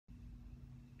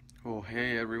Well,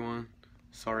 hey everyone.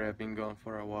 Sorry I've been gone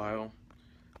for a while,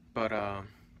 but I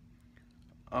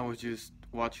was just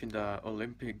watching the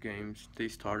Olympic Games. They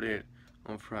started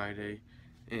on Friday,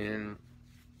 and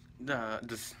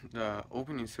the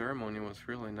opening ceremony was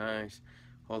really nice.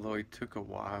 Although it took a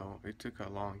while, it took a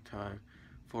long time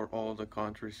for all the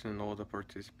countries and all the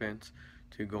participants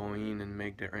to go in and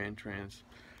make their entrance.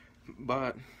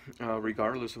 But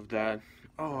regardless of that,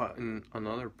 and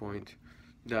another point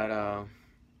that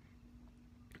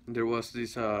there was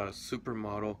this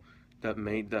supermodel that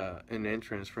made an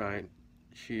entrance, right?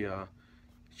 She uh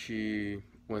she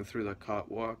went through the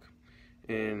catwalk,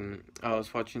 and I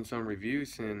was watching some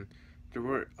reviews, and there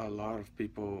were a lot of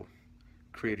people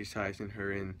criticizing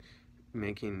her and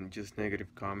making just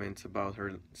negative comments about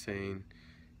her, saying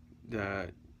that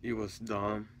it was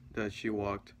dumb that she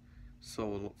walked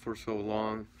for so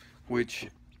long, which,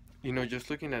 just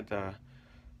looking at the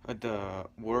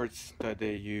words that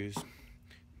they use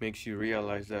makes you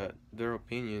realize that their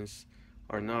opinions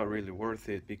are not really worth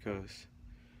it, because,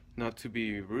 not to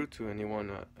be rude to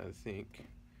anyone, I think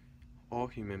all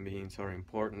human beings are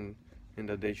important and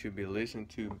that they should be listened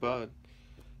to. But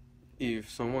if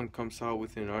someone comes out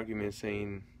with an argument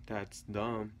saying that's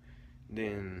dumb,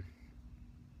 then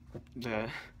that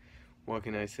what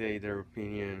can I say? Their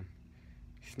opinion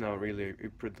is not really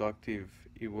productive.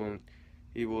 It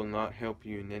will not help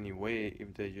you in any way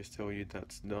if they just tell you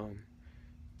that's dumb.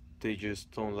 They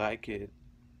just don't like it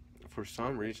for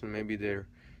some reason. Maybe they're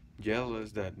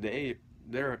jealous that they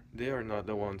are not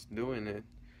the ones doing it.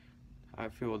 I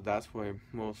feel that's why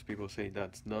most people say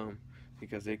that's dumb,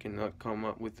 because they cannot come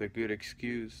up with a good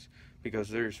excuse, because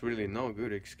there's really no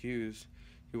good excuse.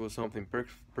 It was something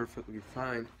perfectly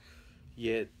fine,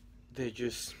 yet they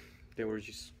just they were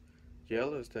just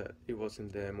jealous that it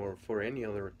wasn't them, or for any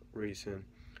other reason,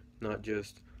 not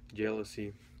just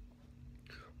jealousy.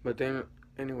 But then,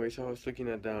 anyways, I was looking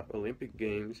at the Olympic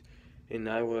Games, and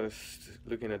I was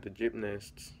looking at the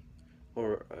gymnasts,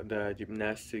 or the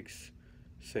gymnastics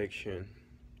section,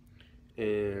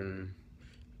 and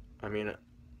I mean,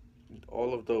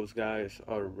 all of those guys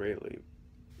are really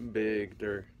big.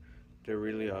 They're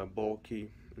really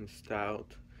bulky and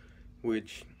stout,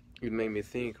 which it made me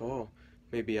think, oh,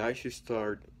 maybe I should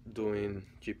start doing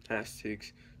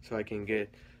gymnastics so I can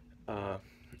get uh,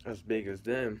 as big as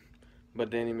them. But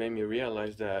then it made me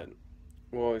realize that,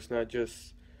 well, it's not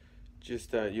just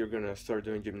that you're gonna start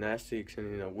doing gymnastics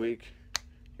and in a week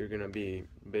you're gonna be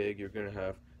big. You're gonna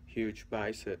have huge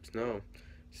biceps. No,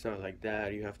 it's not like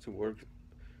that. You have to work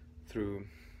through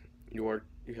you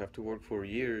have to work for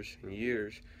years and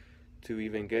years to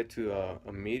even get to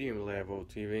a medium level,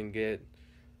 to even get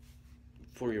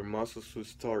for your muscles to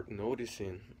start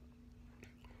noticing.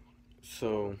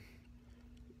 So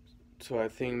I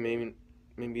think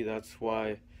maybe that's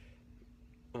why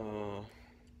uh,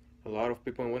 a lot of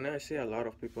people, and when I say a lot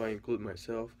of people, I include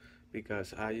myself,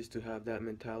 because I used to have that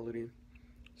mentality.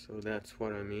 So that's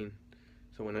what I mean.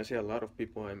 So when I say a lot of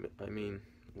people, I mean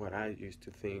what I used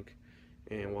to think,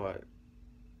 and what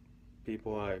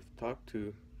people I've talked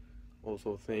to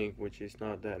also think, which is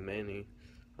not that many.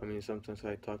 I mean, sometimes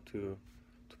I talk to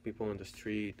people on the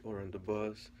street or on the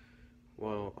bus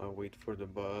while I wait for the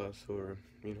bus, or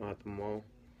at the mall.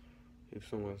 If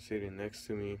someone's sitting next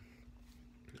to me,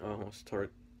 I'll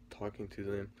start talking to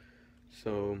them.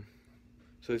 So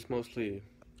it's mostly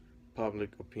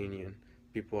public opinion,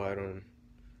 people I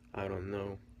don't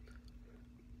know.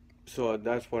 So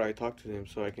that's what I talk to them,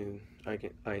 so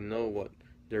I know what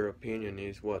their opinion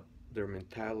is, what their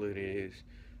mentality is,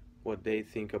 what they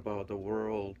think about the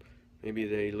world. Maybe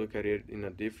they look at it in a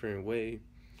different way,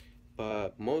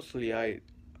 but mostly I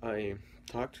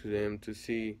talk to them to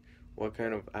see what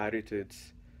kind of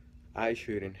attitudes I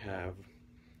shouldn't have,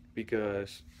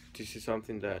 because this is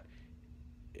something that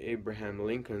Abraham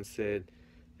Lincoln said,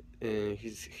 and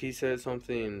he said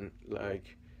something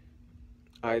like,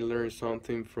 I learned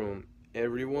something from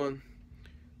everyone,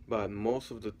 but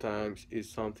most of the times it's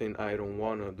something I don't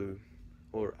want to do,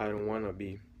 or I don't want to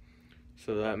be.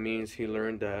 So that means he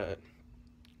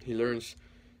learns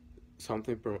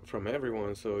something from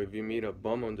everyone. So if you meet a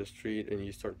bum on the street and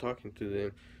you start talking to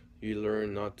them, you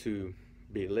learn not to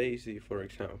be lazy, for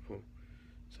example.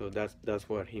 So that's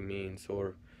what he means,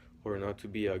 or not to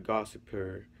be a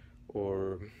gossiper,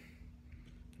 or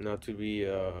not to be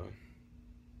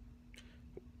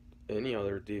any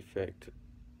other defect.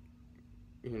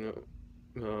 You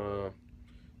know,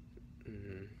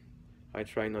 mm, I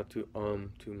try not to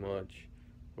too much,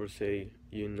 or say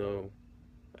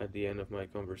at the end of my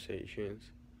conversations,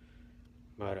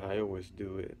 but I always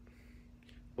do it.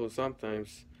 Well,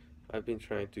 sometimes I've been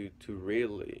trying to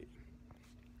really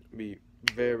be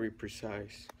very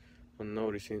precise on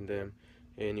noticing them.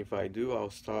 And if I do, I'll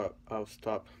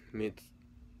stop mid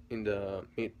in the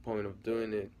midpoint of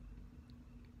doing it.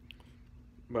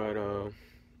 But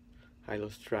I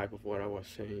lost track of what I was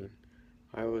saying.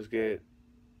 I always get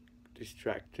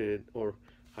distracted, or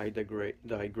I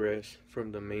digress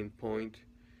from the main point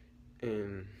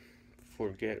and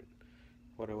forget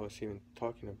what I was even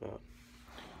talking about.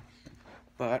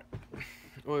 But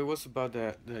well, it was about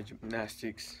the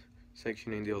gymnastics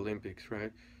section in the Olympics,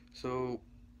 right? So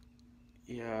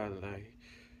yeah, like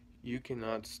you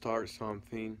cannot start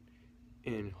something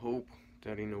and hope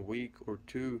that in a week or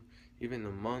two, even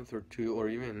a month or two, or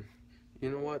even,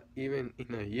 you know what, even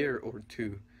in a year or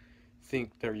two,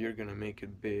 think that you're gonna make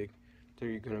it big, that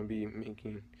you're gonna be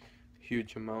making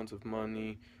huge amounts of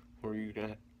money, or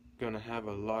you're gonna have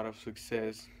a lot of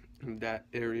success in that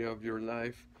area of your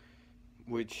life,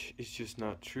 which is just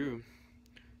not true.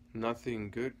 Nothing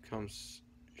good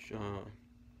uh,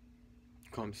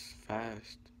 comes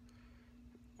fast,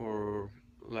 or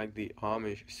like the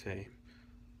Amish say,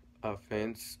 a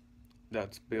fence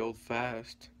that's built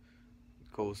fast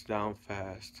goes down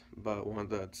fast, but one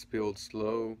that's built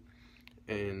slow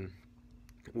and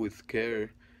with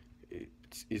care,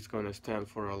 it's gonna stand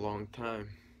for a long time.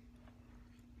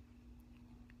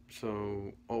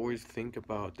 So always think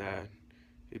about that.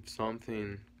 If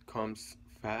something comes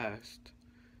fast,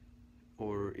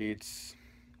 or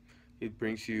it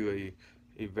brings you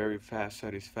a very fast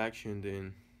satisfaction,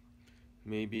 then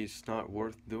maybe it's not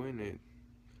worth doing it.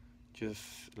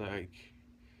 Just like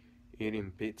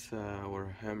eating pizza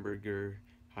or hamburger,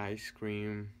 ice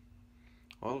cream,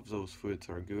 all of those foods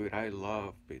are good. I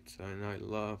love pizza and I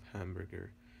love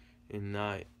hamburger and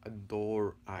I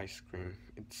adore ice cream.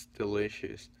 It's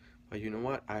delicious. But you know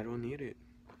what? I don't need it.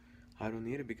 I don't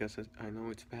need it because I know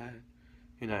it's bad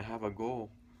and I have a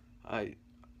goal. I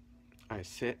I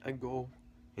set a goal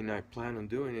and I plan on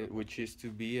doing it, which is to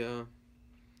be a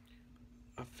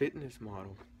fitness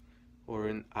model or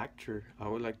an actor. I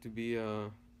would like to be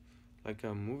like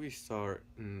a movie star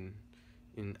in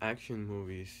action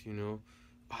movies, you know.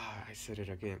 Ah, I said it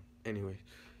again. Anyway,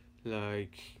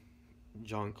 like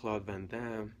Jean-Claude Van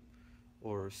Damme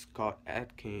or Scott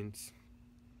Adkins.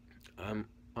 I'm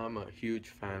I'm a huge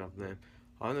fan of them.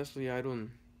 Honestly, I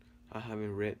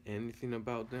haven't read anything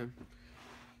about them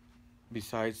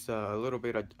besides a little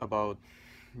bit about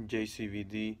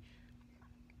JCVD,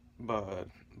 but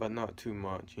but not too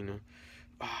much, you know.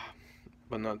 Ah,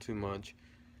 but not too much.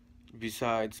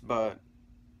 Besides, but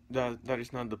that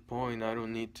is not the point. I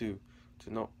don't need to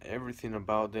know everything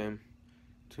about them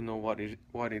to know what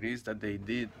it is that they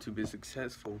did to be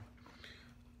successful.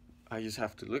 I just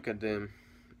have to look at them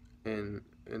and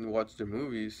watch the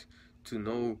movies to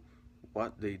know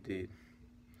what they did.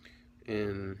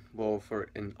 And well, for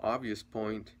an obvious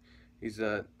point is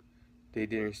that they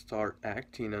didn't start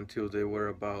acting until they were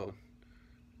about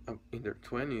in their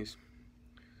 20s.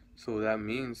 So that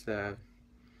means that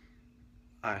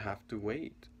I have to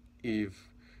wait. If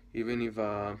even if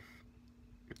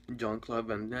Jean-Claude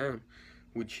Van Damme,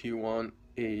 which he won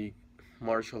a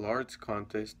martial arts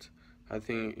contest, I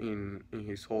think in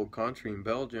his whole country in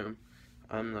Belgium.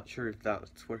 I'm not sure if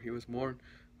that's where he was born,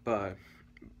 but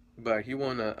he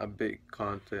won a big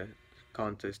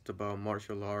contest about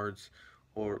martial arts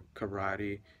or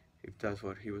karate, if that's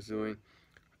what he was doing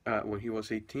when he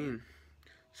was 18.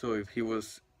 So if he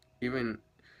was even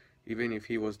even if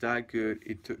he was that good,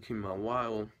 it took him a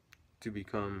while to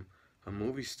become a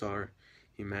movie star.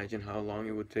 Imagine how long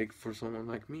it would take for someone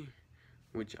like me,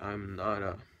 which I'm not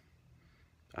a.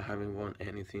 I haven't won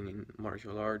anything in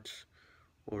martial arts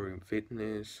or in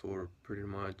fitness or pretty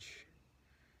much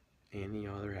any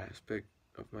other aspect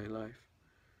of my life,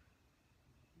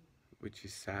 which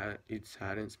is sad. It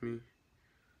saddens me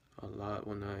a lot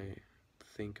when I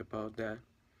think about that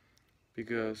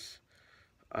because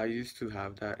I used to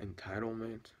have that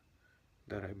entitlement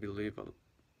that I believe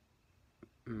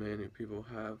many people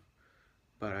have,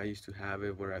 but I used to have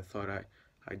it where I thought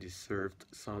I deserved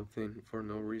something for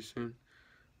no reason.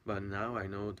 But now I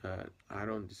know that I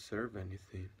don't deserve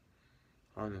anything.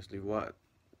 Honestly, what,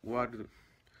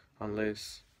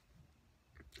 unless,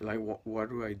 like, what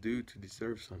do I do to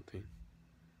deserve something?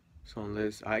 So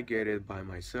unless I get it by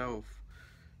myself,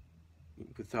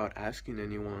 without asking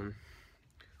anyone,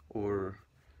 or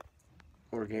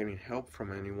getting help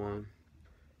from anyone,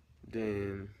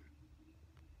 then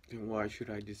why should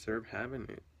I deserve having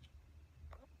it?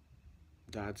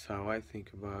 That's how I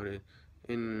think about it.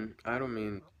 And I don't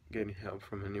mean getting help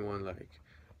from anyone like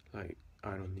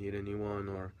I don't need anyone,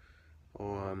 or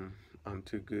oh I'm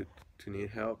too good to need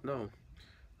help. No.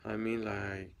 I mean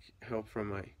like help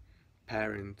from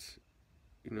parents,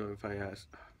 you know, if I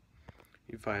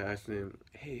ask them,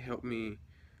 hey, help me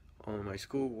on my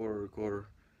schoolwork, or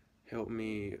help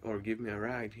me, or give me a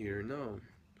ride here. No,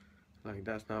 like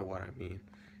that's not what I mean.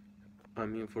 I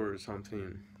mean for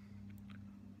something.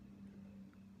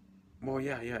 Well,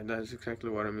 yeah, that's exactly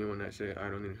what I mean when I say I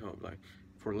don't need help. Like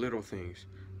for little things,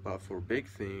 but for big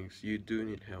things, you do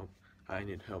need help. I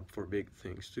need help for big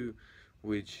things too,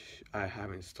 which I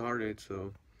haven't started,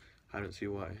 so I don't see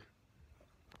why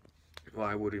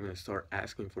I would even start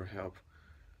asking for help.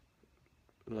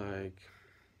 Like,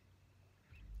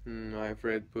 I've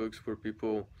read books where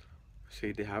people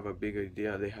say they have a big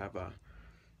idea, they have a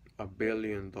 $1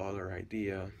 billion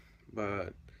idea,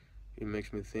 but it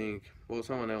makes me think, well,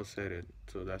 someone else said it,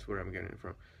 so that's where I'm getting it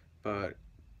from. But,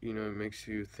 you know, it makes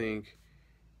you think,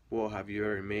 well, have you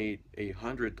ever made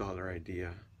 $100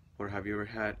 idea? Or have you ever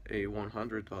had a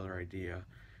 $100 idea?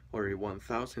 Or a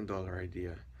 $1,000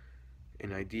 idea?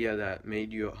 An idea that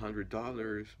made you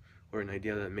 $100, or an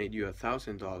idea that made you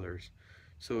 $1,000.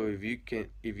 So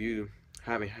if you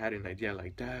haven't had an idea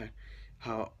like that,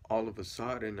 how all of a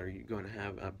sudden are you gonna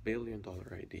have $1 billion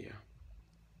idea?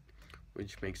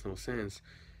 Which makes no sense.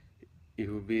 It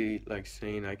would be like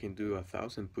saying I can do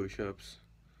 1,000 push-ups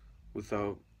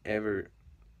without ever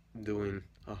doing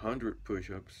 100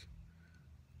 push-ups.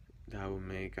 That would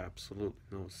make absolutely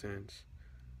no sense.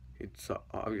 It's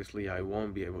obviously I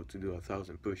won't be able to do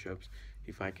 1,000 push-ups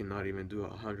if I cannot even do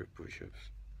 100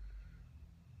 push-ups.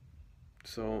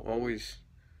 So always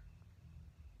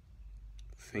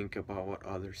think about what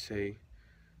others say.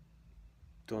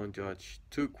 Don't judge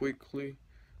too quickly,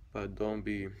 but don't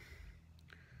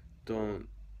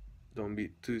don't be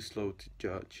too slow to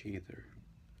judge either.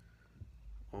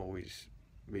 Always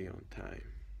be on time.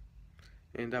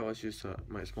 And that was just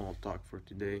my small talk for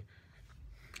today.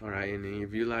 All right, and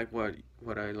if you like what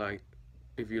I like,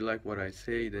 if you like what I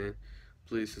say, then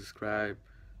please subscribe.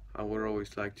 I would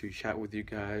always like to chat with you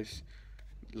guys.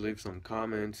 Leave some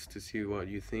comments to see what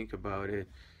you think about it.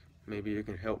 Maybe you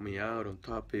can help me out on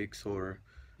topics, or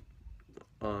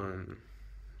on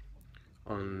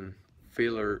on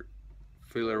filler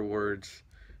filler words,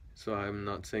 so I'm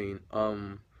not saying or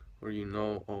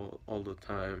all the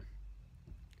time.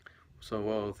 So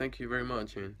well, thank you very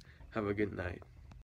much, and have a good night.